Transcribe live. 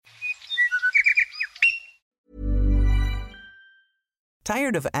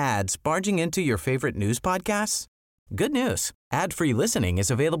Tired of ads barging into your favorite news podcasts? Good news. Ad-free listening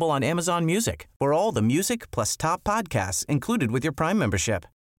is available on Amazon Music for all the music plus top podcasts included with your Prime membership.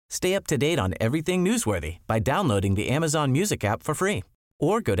 Stay up to date on everything newsworthy by downloading the Amazon Music app for free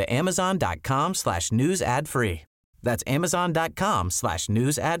or go to amazon.com/news ad free. That's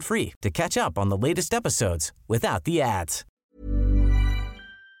amazon.com/news ad free to catch up on the latest episodes without the ads.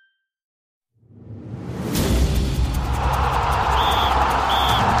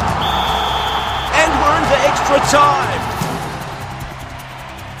 And we're into extra time.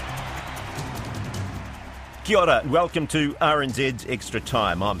 Kia ora, welcome to RNZ's Extra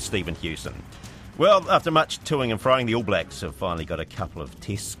Time. I'm Stephen Hewson. Well, after much toing and froing, the All Blacks have finally got a couple of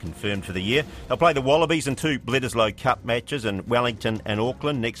tests confirmed for the year. They'll play the Wallabies in 2 Bledisloe Cup matches in Wellington and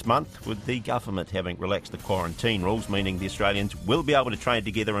Auckland next month, with the government having relaxed the quarantine rules, meaning the Australians will be able to train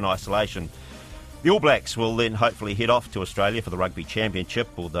together in isolation. The All Blacks will then hopefully head off to Australia for the Rugby Championship,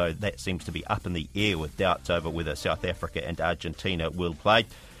 although that seems to be up in the air with doubts over whether South Africa and Argentina will play.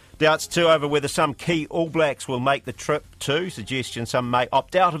 Doubts too over whether some key All Blacks will make the trip too. Suggestion some may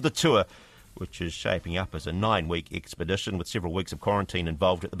opt out of the tour, which is shaping up as a 9-week expedition with several weeks of quarantine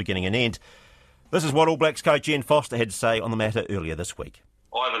involved at the beginning and end. This is what All Blacks coach Ian Foster had to say on the matter earlier this week.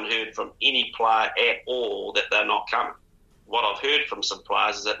 I haven't heard from any player at all that they're not coming. What I've heard from some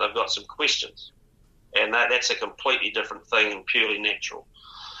players is that they've got some questions. And that's a completely different thing and purely natural.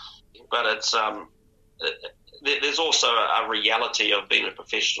 But it's there's also a reality of being a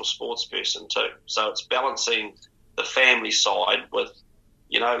professional sports person too. So it's balancing the family side with,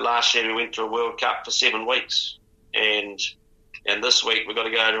 last year we went to a World Cup for 7 weeks. And this week we've got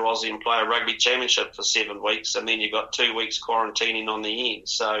to go to Aussie and play a rugby championship for 7 weeks. And then you've got 2 weeks quarantining on the end.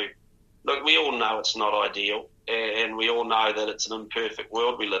 So, look, we all know it's not ideal. And we all know that it's an imperfect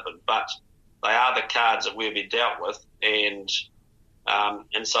world we live in. But they are the cards that we'll be dealt with, and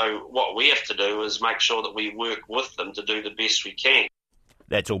so what we have to do is make sure that we work with them to do the best we can.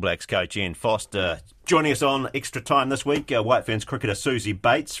 That's All Blacks coach Ian Foster. Joining us on Extra Time this week, White Ferns cricketer Susie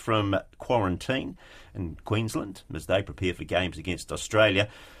Bates from quarantine in Queensland as they prepare for games against Australia.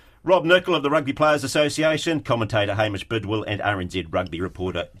 Rob Nichol of the Rugby Players Association, commentator Hamish Bidwell, and RNZ rugby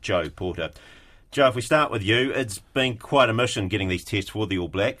reporter Joe Porter. Joe, if we start with you, it's been quite a mission getting these tests for the All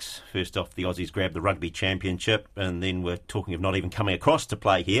Blacks. First off, the Aussies grabbed the Rugby Championship, and then we're talking of not even coming across to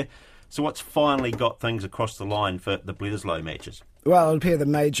play here. So what's finally got things across the line for the Bledisloe matches? Well, it appears the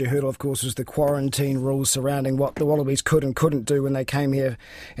major hurdle, of course, was the quarantine rules surrounding what the Wallabies could and couldn't do when they came here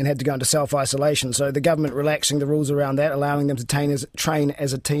and had to go into self-isolation. So the government relaxing the rules around that, allowing them to train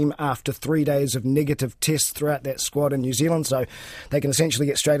as a team after 3 days of negative tests throughout that squad in New Zealand. So they can essentially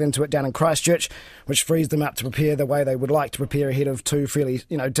get straight into it down in Christchurch, which frees them up to prepare the way they would like to prepare ahead of 2 fairly,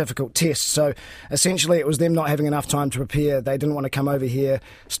 difficult tests. So essentially it was them not having enough time to prepare. They didn't want to come over here,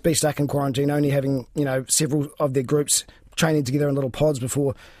 be stuck in quarantine, only having, several of their groups training together in little pods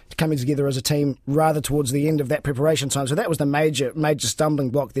before coming together as a team rather towards the end of that preparation time. So that was the major stumbling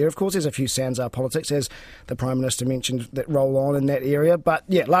block there. Of course, there's a few Sanzar politics, as the Prime Minister mentioned, that roll on in that area. But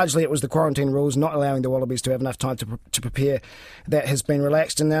yeah, largely it was the quarantine rules not allowing the Wallabies to have enough time to prepare that has been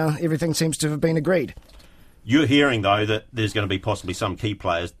relaxed, and now everything seems to have been agreed. You're hearing, though, that there's going to be possibly some key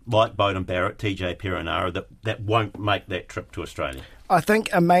players like Beauden Barrett, TJ Perenara, that won't make that trip to Australia. I think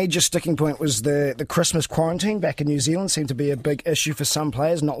a major sticking point was the Christmas quarantine back in New Zealand seemed to be a big issue for some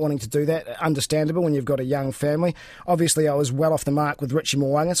players, not wanting to do that. Understandable when you've got a young family. Obviously, I was well off the mark with Richie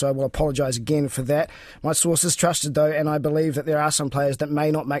Mo'unga, so I will apologise again for that. My sources trusted, though, and I believe that there are some players that may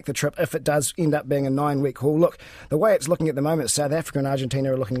not make the trip if it does end up being a 9-week haul. Look, the way it's looking at the moment, South Africa and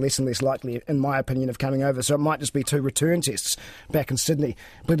Argentina are looking less and less likely, in my opinion, of coming over. So it might just be 2 return tests back in Sydney,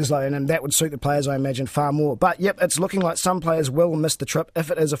 Bledisloe, and that would suit the players, I imagine, far more. But, yep, it's looking like some players will miss the trip if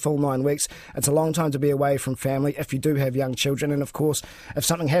it is a full 9 weeks. It's a long time to be away from family if you do have young children, and of course if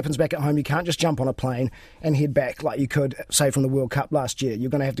something happens back at home, you can't just jump on a plane and head back like you could, say, from the World Cup last year. You're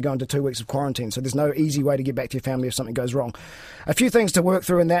going to have to go into 2 weeks of quarantine, so there's no easy way to get back to your family if something goes wrong. A few things to work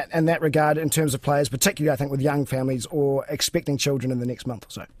through in that regard in terms of players, particularly I think with young families or expecting children in the next month or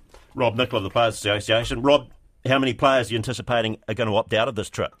so. Rob Nichol of the Players Association. Rob, how many players are you anticipating are going to opt out of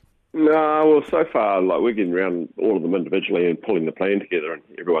this trip? No, well, so far, we're getting around all of them individually and pulling the plan together, and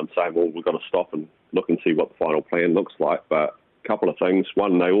everyone's saying, well, we've got to stop and look and see what the final plan looks like. But a couple of things.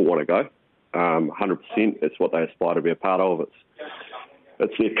 One, they all want to go. 100%. It's what they aspire to be a part of.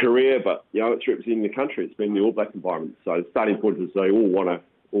 It's their career, but it's representing the country. It's been the All Black environment. So the starting point is they all want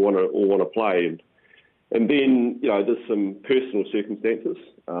to play, and then there's some personal circumstances.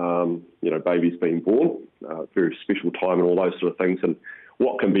 Baby's been born, very special time, and all those sort of things, and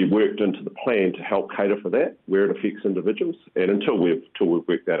what can be worked into the plan to help cater for that, where it affects individuals. And until we've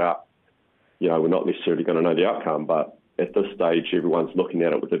worked that up, we're not necessarily going to know the outcome. But at this stage, everyone's looking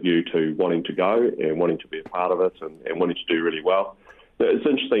at it with a view to wanting to go and wanting to be a part of it and wanting to do really well. It's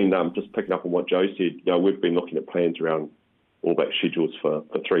interesting, just picking up on what Joe said, we've been looking at plans around All Black schedules for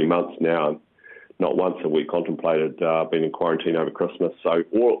 3 months now, and not once have we contemplated being in quarantine over Christmas. So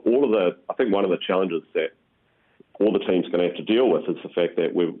I think one of the challenges that all the teams are going to have to deal with is the fact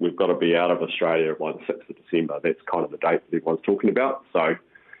that we've got to be out of Australia by the 6th of December. That's kind of the date that everyone's talking about. So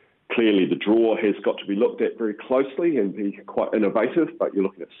clearly the draw has got to be looked at very closely and be quite innovative, but you're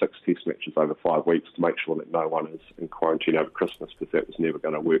looking at 6 test matches over 5 weeks to make sure that no one is in quarantine over Christmas, because that was never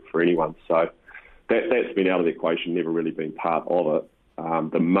going to work for anyone. So that's been out of the equation, never really been part of it.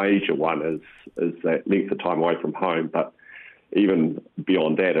 The major one is that length of time away from home, but even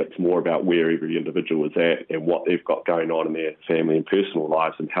beyond that, it's more about where every individual is at and what they've got going on in their family and personal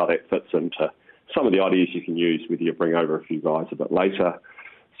lives and how that fits into some of the ideas you can use, whether you bring over a few guys a bit later.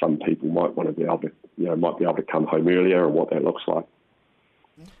 Some people might want to be able to, come home earlier, and what that looks like.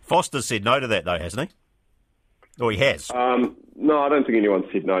 Foster's said no to that, though, hasn't he? Or he has? No, I don't think anyone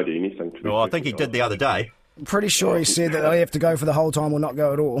said no to anything. Well, I think he did the other day. I'm pretty sure he said that they have to go for the whole time or not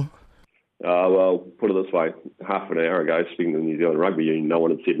go at all. Well, put it this way, half an hour ago, speaking to the New Zealand Rugby Union, no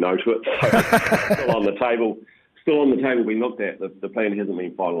one had said no to it. So still on the table being looked at. The plan hasn't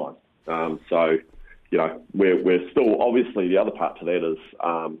been finalised. We're still, obviously the other part to that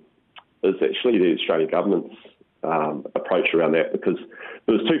is actually the Australian government's approach around that, because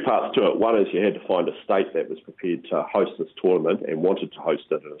there was 2 parts to it. One is you had to find a state that was prepared to host this tournament and wanted to host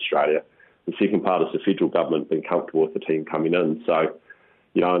it in Australia. The second part is the federal government being comfortable with the team coming in. So,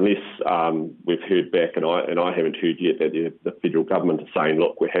 unless we've heard back, and I haven't heard yet, that the federal government is saying,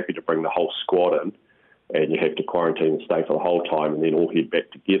 look, we're happy to bring the whole squad in and you have to quarantine and stay for the whole time and then all head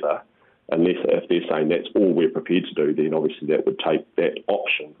back together, if they're saying that's all we're prepared to do, then obviously that would take that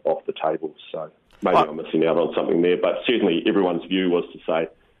option off the table. So maybe I'm missing out on something there, but certainly everyone's view was to say,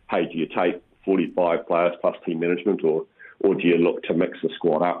 hey, do you take 45 players plus team management, or do you look to mix the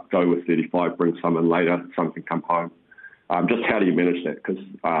squad up, go with 35, bring some in later, some can come home? Just how do you manage that? Because,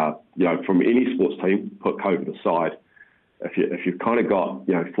 from any sports team, put COVID aside, if you've kind of got,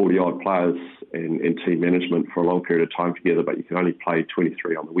 40-odd players and team management for a long period of time together, but you can only play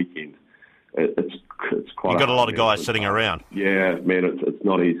 23 on the weekend, it's quite... You've got a lot of guys sitting around. Yeah, man, it's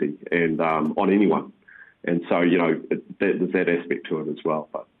not easy, and on anyone. And so, there's that aspect to it as well.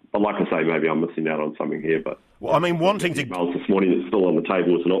 But like I say, maybe I'm missing out on something here, but... Well, I mean, wanting to... Emails this morning that's still on the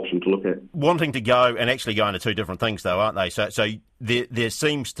table is an option to look at. Wanting to go and actually going to 2 different things, though, aren't they? So there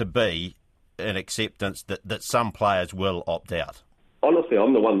seems to be an acceptance that some players will opt out. Honestly,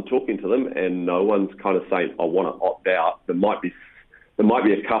 I'm the one talking to them, and no one's kind of saying, I want to opt out. There might be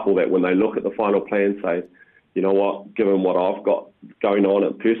a couple that when they look at the final plan say, you know what, given what I've got going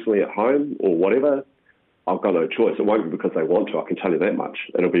on personally at home or whatever, I've got no choice. It won't be because they want to, I can tell you that much.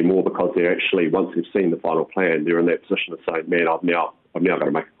 It'll be more because they're actually, once they've seen the final plan, they're in that position of saying, man, I've now got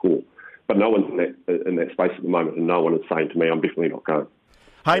to make a call. But no one's in that space at the moment, and no one is saying to me, I'm definitely not going.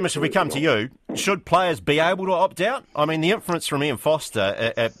 Hamish, if we come to you, should players be able to opt out? I mean, the inference from Ian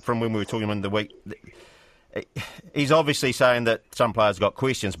Foster, from when we were talking in the week, he's obviously saying that some players got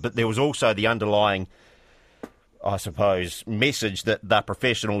questions, but there was also the underlying, I suppose, message that they're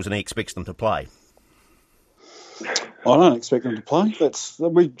professionals and he expects them to play. I don't expect them to play.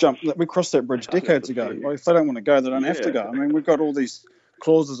 We crossed that bridge decades ago. Like, if they don't want to go, they don't have to go. I mean, we've got all these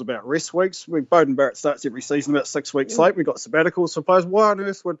clauses about rest weeks. Bowden Barrett starts every season about 6 weeks late. We've got sabbaticals for players. Why on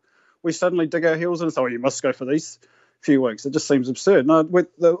earth would we suddenly dig our heels in and say, you must go for these few weeks? It just seems absurd. No,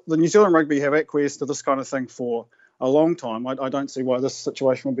 the New Zealand Rugby have acquiesced to this kind of thing for a long time. I don't see why this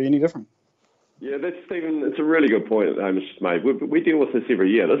situation would be any different. Yeah, that's Stephen. It's a really good point that Hamish just made. We deal with this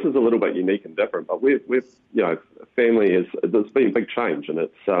every year. This is a little bit unique and different, but we've family there's been a big change, and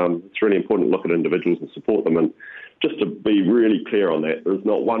it's really important to look at individuals and support them. And just to be really clear on that, there's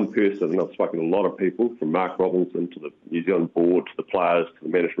not one person, and I've spoken to a lot of people, from Mark Robinson to the New Zealand board, to the players, to the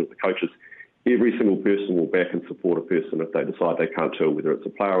management, the coaches. Every single person will back and support a person if they decide they can't tell whether it's a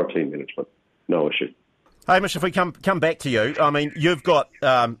player or team management. No issue. Hamish, if we come back to you, I mean, you've got...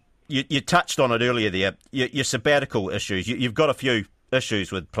 You touched on it earlier there, your sabbatical issues. You've got a few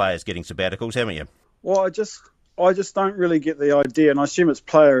issues with players getting sabbaticals, haven't you? Well, I just don't really get the idea, and I assume it's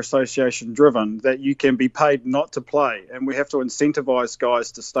player association driven, that you can be paid not to play, and we have to incentivise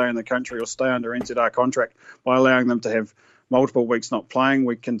guys to stay in the country or stay under NZR contract by allowing them to have multiple weeks not playing.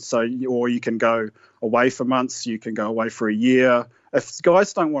 Or you can go away for months, you can go away for a year. If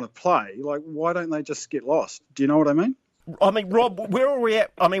guys don't want to play, why don't they just get lost? Do you know what I mean? I mean, Rob, where are we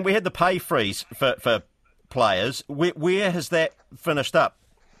at? I mean, we had the pay freeze for players. Where has that finished up?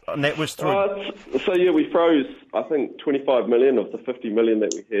 And that was through... we froze, I think, 25 million of the 50 million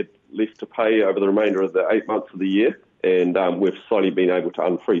that we had left to pay over the remainder of the 8 months of the year. And we've slowly been able to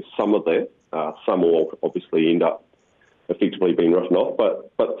unfreeze some of that. Some will obviously end up effectively being written off.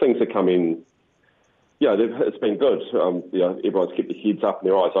 But things are coming... Yeah, it's been good. Everyone's kept their heads up and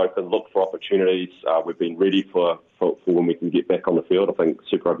their eyes open, looked for opportunities. We've been ready for when we can get back on the field. I think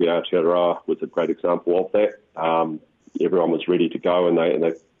Super Rugby Aotearoa was a great example of that. Everyone was ready to go, and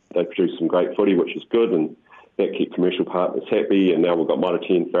they produced some great footy, which is good, and that kept commercial partners happy. And now we've got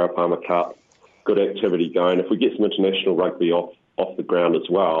Maratea and Farah Cup, good activity going. If we get some international rugby off the ground as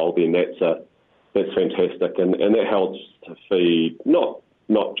well, then that's fantastic, and that helps to feed not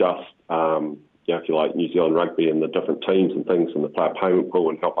just if you like, New Zealand rugby and the different teams and things in the player payment pool,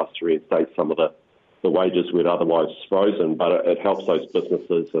 and help us to reinstate some of the wages we'd otherwise frozen, but it helps those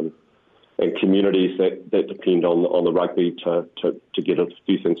businesses and communities that depend on the rugby to get a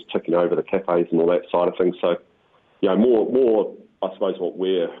few things ticking over, the cafes and all that side of things. So, more I suppose what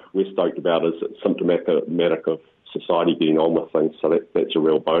we're stoked about is it's symptomatic of society getting on with things, so that's a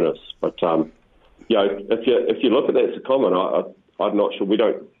real bonus. But, if you look at that Secomment, I'm not sure. We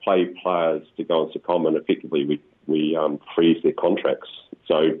don't play players to go on Secomment. Effectively, we freeze their contracts.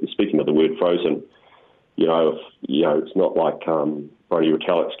 So speaking of the word frozen, it's not like Brodie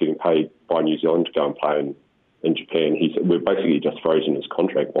Retallick's getting paid by New Zealand to go and play in Japan. We've basically just frozen his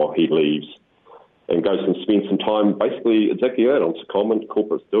contract while he leaves and goes and spends some time basically exactly that on Secomment.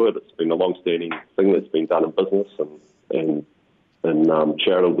 Corporates do it. It's been a long-standing thing that's been done in business and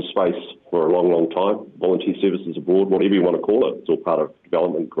charitable space for a long, long time. Volunteer services abroad, whatever you want to call it. It's all part of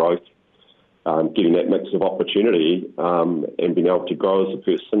development, growth, getting that mix of opportunity and being able to grow as a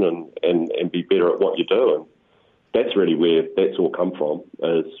person and be better at what you do. And that's really where that's all come from,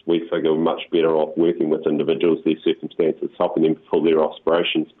 is we figure we're much better off working with individuals, their circumstances, helping them fulfill their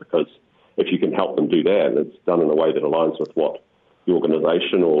aspirations, because if you can help them do that, it's done in a way that aligns with what the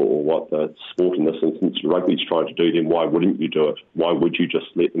organisation or what the sport, in this instance rugby, is trying to do, then why wouldn't you do it? Why would you just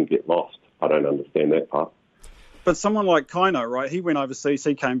let them get lost? I don't understand that part. But someone like Kaino, right, he went overseas,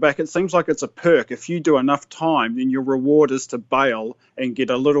 he came back. It seems like it's a perk. If you do enough time, then your reward is to bail and get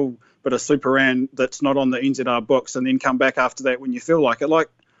a little bit of Superan that's not on the NZR books, and then come back after that when you feel like it. Like,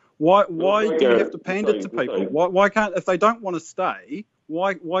 why do you have to pander to people? Why can't, if they don't want to stay,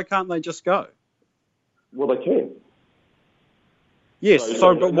 why can't they just go? Well, they can. Yes,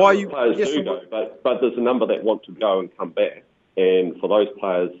 but why you... Players do go, but there's a number that want to go and come back. And for those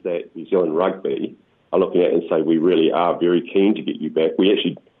players that New Zealand Rugby are looking at and say, we really are very keen to get you back, we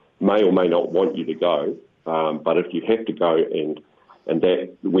actually may or may not want you to go, but if you have to go and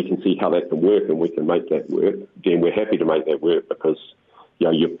that we can see how that can work and we can make that work, then we're happy to make that work, because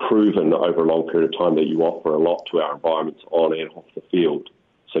you've proven over a long period of time that you offer a lot to our environments on and off the field.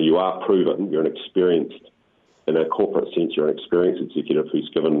 So you are proven, you're an experienced, in a corporate sense, you're an experienced executive who's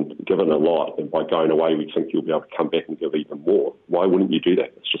given a lot, and by going away, we think you'll be able to come back and give even more. Why wouldn't you do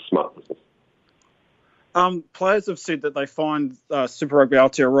that? It's just smart business. Players have said that they find Super Rugby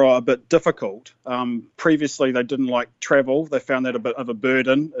Aotearoa a bit difficult. Previously, they didn't like travel. They found that a bit of a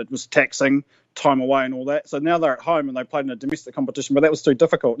burden. It was taxing, time away and all that. So now they're at home and they played in a domestic competition, but that was too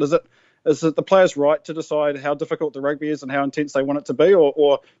difficult. Is it the players' right to decide how difficult the rugby is and how intense they want it to be,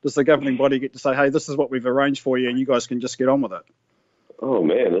 or does the governing body get to say, hey, this is what we've arranged for you and you guys can just get on with it? Oh,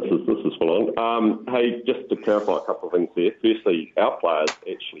 man, this is full on. Hey, just to clarify a couple of things there. Firstly, our players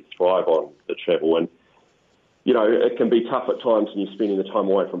actually thrive on the travel, and it can be tough at times when you're spending the time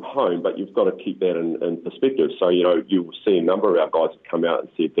away from home, but you've got to keep that in perspective. So, you'll see a number of our guys have come out and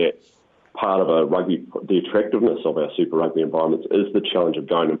said that part of the attractiveness of our Super Rugby environments is the challenge of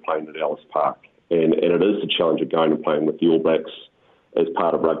going and playing at Ellis Park. And it is the challenge of going and playing with the All Blacks as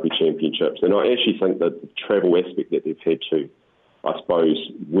part of rugby championships. And I actually think that the travel aspect that they've had to, I suppose,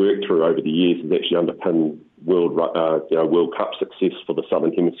 work through over the years has actually underpinned World Cup success for the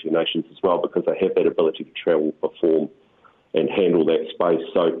Southern Hemisphere nations as well, because they have that ability to travel, perform and handle that space.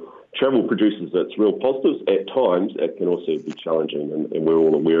 So travel produces its real positives. At times, it can also be challenging, and we're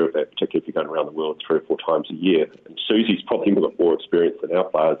all aware of that, particularly if you're going around the world 3 or 4 times a year. And Susie's probably got more experience than our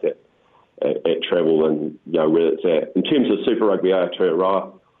players at travel and where it's at. In terms of Super Rugby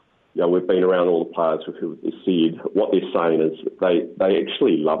Aotearoa, we've been around all the players who have said what they're saying is they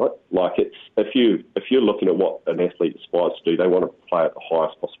actually love it. Like, it's if you're looking at what an athlete aspires to do, they want to play at the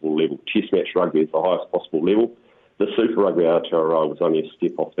highest possible level. Test match rugby is the highest possible level. The Super Rugby Aotearoa was only a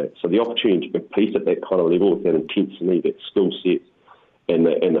step off that. So the opportunity to compete at that kind of level with that intensity, that skill set, and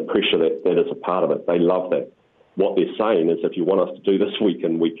the pressure that is a part of it, they love that. what they're saying is if you want us to do this week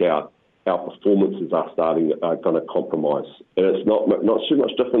in, week out, our performances are going to compromise. And it's not too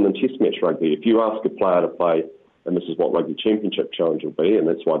much different than Test match rugby. If you ask a player to play, and this is what Rugby Championship Challenge will be, and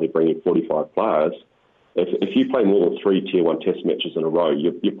that's why they're bringing 45 players, if you play more than 3 Tier 1 Test matches in a row,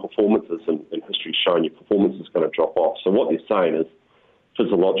 your performances in history showing your performance is going to drop off. So what they're saying is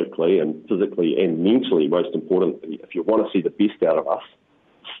physiologically and physically and mentally, most importantly, if you want to see the best out of us,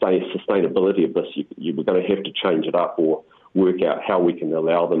 sustainability of this, we're going to have to change it up or work out how we can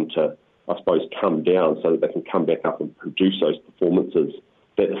allow them to, I suppose, come down so that they can come back up and produce those performances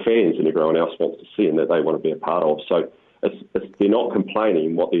that the fans and everyone else wants to see and that they want to be a part of. So they're not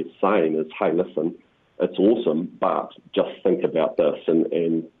complaining. What they're saying is, hey, listen, it's awesome, but just think about this.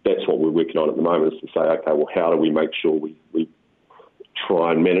 And that's what we're working on at the moment, is to say, okay, well, how do we make sure we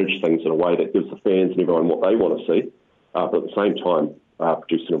try and manage things in a way that gives the fans and everyone what they want to see, but at the same time,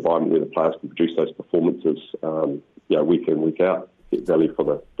 produce an environment where the players can produce those performances, week in, week out, get value for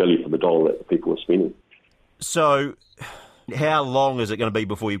the dollar that the people are spending. So, how long is it going to be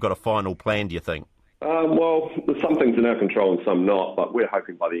before you've got a final plan, do you think? Well, there's some things in our control and some not, but we're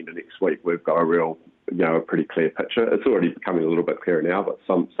hoping by the end of next week we've got a pretty clear picture. It's already becoming a little bit clearer now, but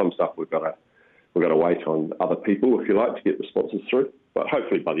some stuff we've got to wait on other people, if you like, to get responses through. But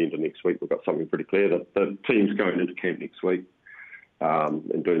hopefully by the end of next week we've got something pretty clear. The team's going into camp next week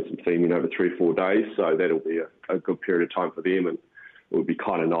and doing some theming over 3 or 4 days, so that'll be a good period of time for them, and it would be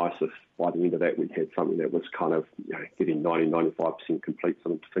kind of nice if by the end of that we had something that was kind of getting 90-95% complete,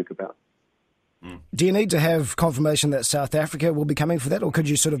 something to think about. Do you need to have confirmation that South Africa will be coming for that, or could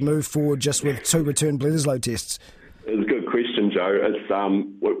you sort of move forward just with 2 return Bledisloe tests? It's a good question, Joe.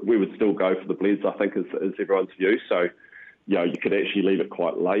 It's, we would still go for the Bleds, I think, is everyone's view. So, you could actually leave it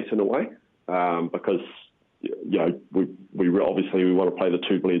quite late in a way, because, we obviously we want to play the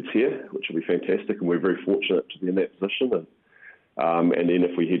 2 Bleds here, which will be fantastic, and we're very fortunate to be in that position. And then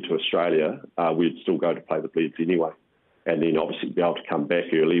if we head to Australia, we'd still go to play the Bleds anyway. And then obviously be able to come back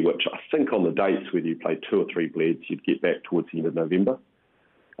early, which I think on the dates, whether you play 2 or 3 Bleds, you'd get back towards the end of November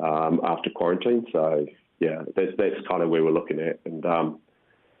after quarantine. So, that's kind of where we're looking at. And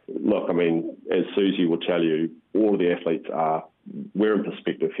look, I mean, as Susie will tell you, all of the athletes we're in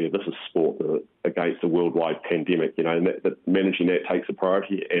perspective here. This is sport against a worldwide pandemic, and that managing that takes a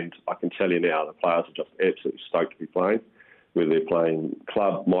priority. And I can tell you now, the players are just absolutely stoked to be playing, whether they're playing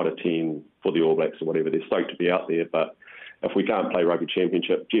club, Mitre 10, for the All Blacks or whatever. They're stoked to be out there. But if we can't play Rugby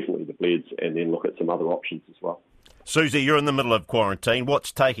Championship, definitely the Bleds, and then look at some other options as well. Susie, you're in the middle of quarantine.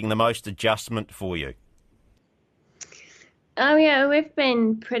 What's taking the most adjustment for you? We've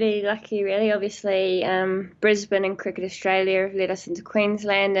been pretty lucky, really. Obviously, Brisbane and Cricket Australia have led us into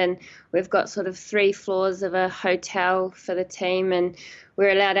Queensland, and we've got sort of 3 floors of a hotel for the team, and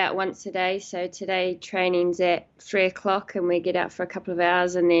we're allowed out once a day. So today training's at 3 o'clock, and we get out for a couple of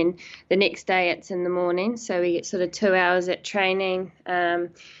hours, and then the next day it's in the morning. So we get sort of 2 hours at training.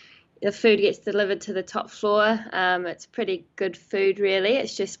 The food gets delivered to the top floor. It's pretty good food, really.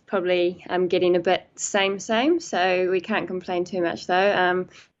 It's just probably getting a bit same, so we can't complain too much, though.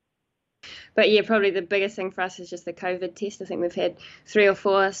 But yeah, probably the biggest thing for us is just the COVID test. I think we've had 3 or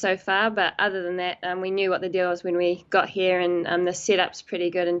 4 so far, but other than that, we knew what the deal was when we got here, and the setup's pretty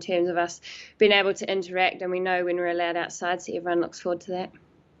good in terms of us being able to interact, and we know when we're allowed outside, so everyone looks forward to that.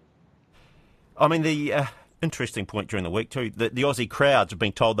 I mean, the interesting point during the week too, the Aussie crowds have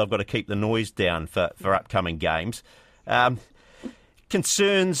been told they've got to keep the noise down for upcoming games.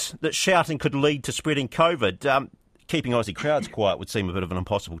 Concerns that shouting could lead to spreading COVID. Keeping Aussie crowds quiet would seem a bit of an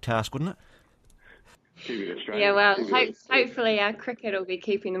impossible task, wouldn't it? Yeah, well, hopefully our cricket will be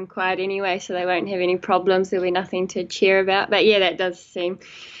keeping them quiet anyway, so they won't have any problems. There'll be nothing to cheer about. But yeah, that does seem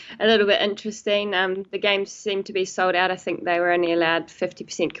a little bit interesting. The games seem to be sold out. I think they were only allowed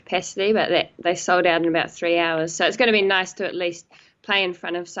 50% capacity, but they sold out in about 3 hours. So it's going to be nice to at least play in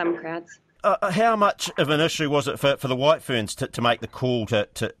front of some crowds. How much of an issue was it for the White Ferns to make the call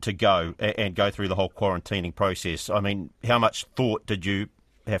to go and go through the whole quarantining process? I mean, how much thought did you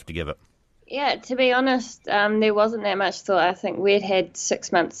have to give it? Yeah, to be honest, there wasn't that much thought. I think we'd had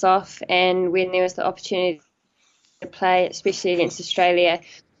 6 months off, and when there was the opportunity to play, especially against Australia,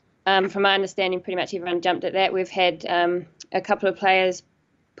 from my understanding, pretty much everyone jumped at that. We've had a couple of players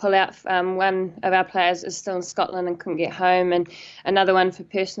pull out. One of our players is still in Scotland and couldn't get home, and another one for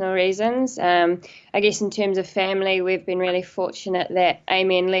personal reasons. I guess in terms of family, we've been really fortunate that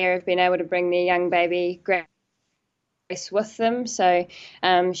Amy and Leah have been able to bring their young baby with them. So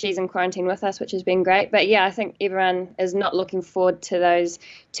she's in quarantine with us, which has been great. But yeah, I think everyone is not looking forward to those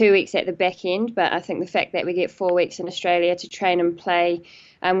 2 weeks at the back end. But I think the fact that we get 4 weeks in Australia to train and play,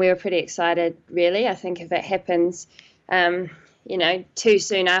 we were pretty excited, really. I think if it happens, too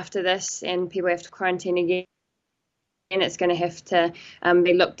soon after this and people have to quarantine again, and it's going to have to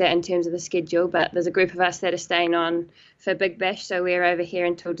be looked at in terms of the schedule. But there's a group of us that are staying on for Big Bash, so we're over here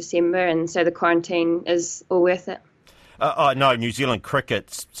until December, and so the quarantine is all worth it. I know New Zealand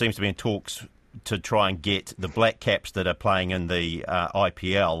cricket seems to be in talks to try and get the Black Caps that are playing in the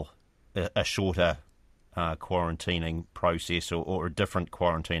IPL a shorter quarantining process or a different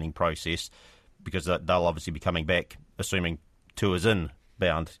quarantining process, because they'll obviously be coming back, assuming tours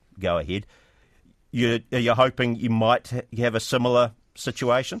inbound go ahead. You're hoping you might have a similar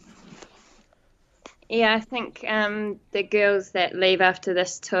situation? Yeah, I think the girls that leave after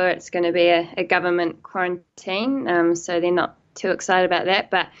this tour, it's going to be a government quarantine, so they're not too excited about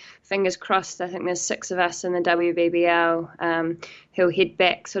that. But fingers crossed, I think there's 6 of us in the WBBL who'll head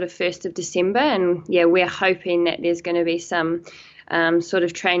back sort of 1st of December. And yeah, we're hoping that there's going to be some sort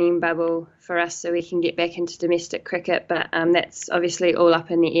of training bubble for us so we can get back into domestic cricket. But that's obviously all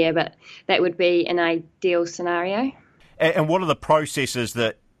up in the air, but that would be an ideal scenario. And what are the processes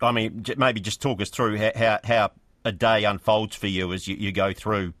that, maybe just talk us through how a day unfolds for you as you go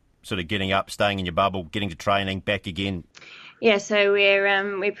through sort of getting up, staying in your bubble, getting to training, back again? Yeah, so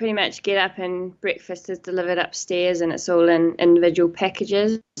we pretty much get up and breakfast is delivered upstairs and it's all in individual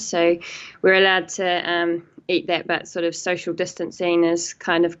packages. So we're allowed to eat that, but sort of social distancing is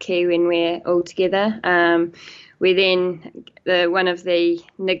kind of key when we're all together. We then, one of the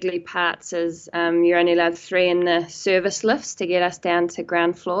niggly parts is you're only allowed 3 in the service lifts to get us down to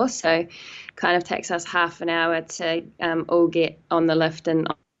ground floor. So kind of takes us half an hour to all get on the lift and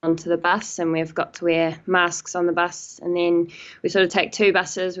onto the bus, and we've got to wear masks on the bus. And then we sort of take 2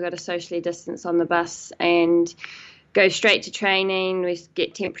 buses. We've got to socially distance on the bus and go straight to training. We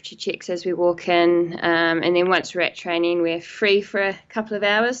get temperature checks as we walk in, and then once we're at training, we're free for a couple of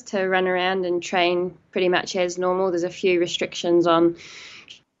hours to run around and train pretty much as normal. There's a few restrictions on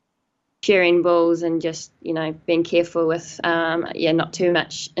sharing balls and just, being careful with, not too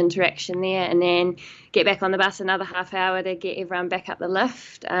much interaction there. And then get back on the bus another half hour to get everyone back up the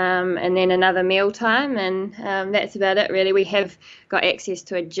lift, and then another meal time. And that's about it, really. We have got access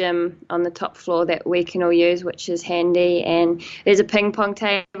to a gym on the top floor that we can all use, which is handy. And there's a ping pong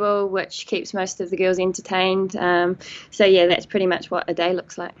table, which keeps most of the girls entertained. So, yeah, that's pretty much what a day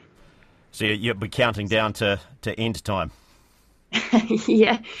looks like. So you'll be counting down to end time?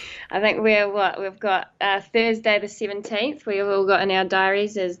 Yeah, I think we've got Thursday the 17th. We've all got in our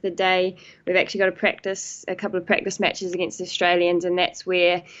diaries as the day we've actually got a couple of practice matches against the Australians, and that's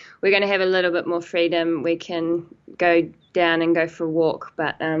where we're going to have a little bit more freedom. We can go down and go for a walk,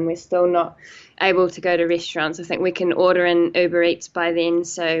 but we're still not able to go to restaurants. I think we can order in Uber Eats by then,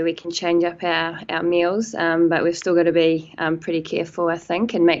 so we can change up our meals, but we've still got to be pretty careful, I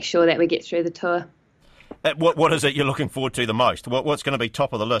think, and make sure that we get through the tour. What is it you're looking forward to the most? What's going to be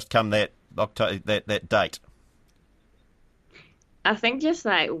top of the list come that date? I think just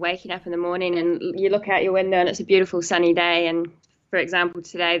like waking up in the morning and you look out your window and it's a beautiful sunny day, and for example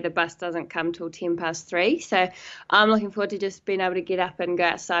today the bus doesn't come till 3:10, so I'm looking forward to just being able to get up and go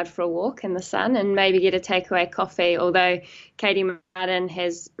outside for a walk in the sun and maybe get a takeaway coffee, although Katie Martin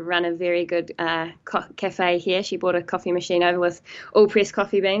has run a very good cafe here. She brought a coffee machine over with all pressed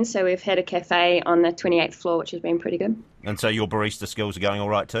coffee beans, so we've had a cafe on the 28th floor, which has been pretty good. And so your barista skills are going all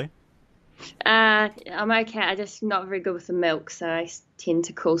right too? I'm okay. I'm just not very good with the milk, so I tend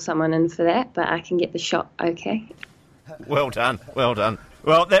to call someone in for that, but I can get the shot okay. Well done.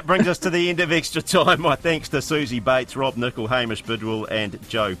 Well, that brings us to the end of Extra Time. My thanks to Susie Bates, Rob Nichol, Hamish Bidwell and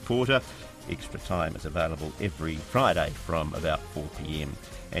Joe Porter. Extra Time is available every Friday from about 4 p.m.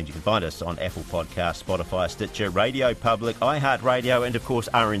 And you can find us on Apple Podcasts, Spotify, Stitcher, Radio Public, iHeartRadio and, of course,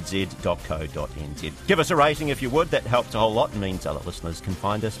 rnz.co.nz. Give us a rating if you would. That helps a whole lot and means other listeners can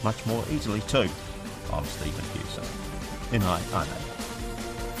find us much more easily too. I'm Stephen Hewson. And I know.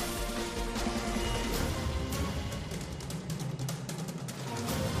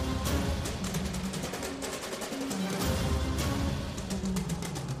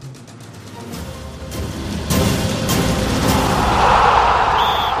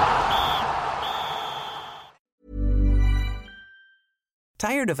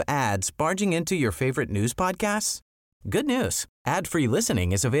 Tired of ads barging into your favorite news podcasts? Good news. Ad-free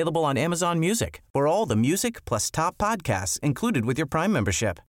listening is available on Amazon Music for all the music plus top podcasts included with your Prime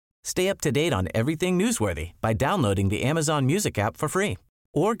membership. Stay up to date on everything newsworthy by downloading the Amazon Music app for free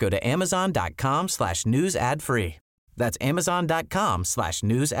or go to amazon.com/news ad free. That's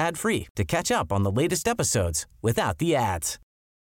amazon.com/news ad free to catch up on the latest episodes without the ads.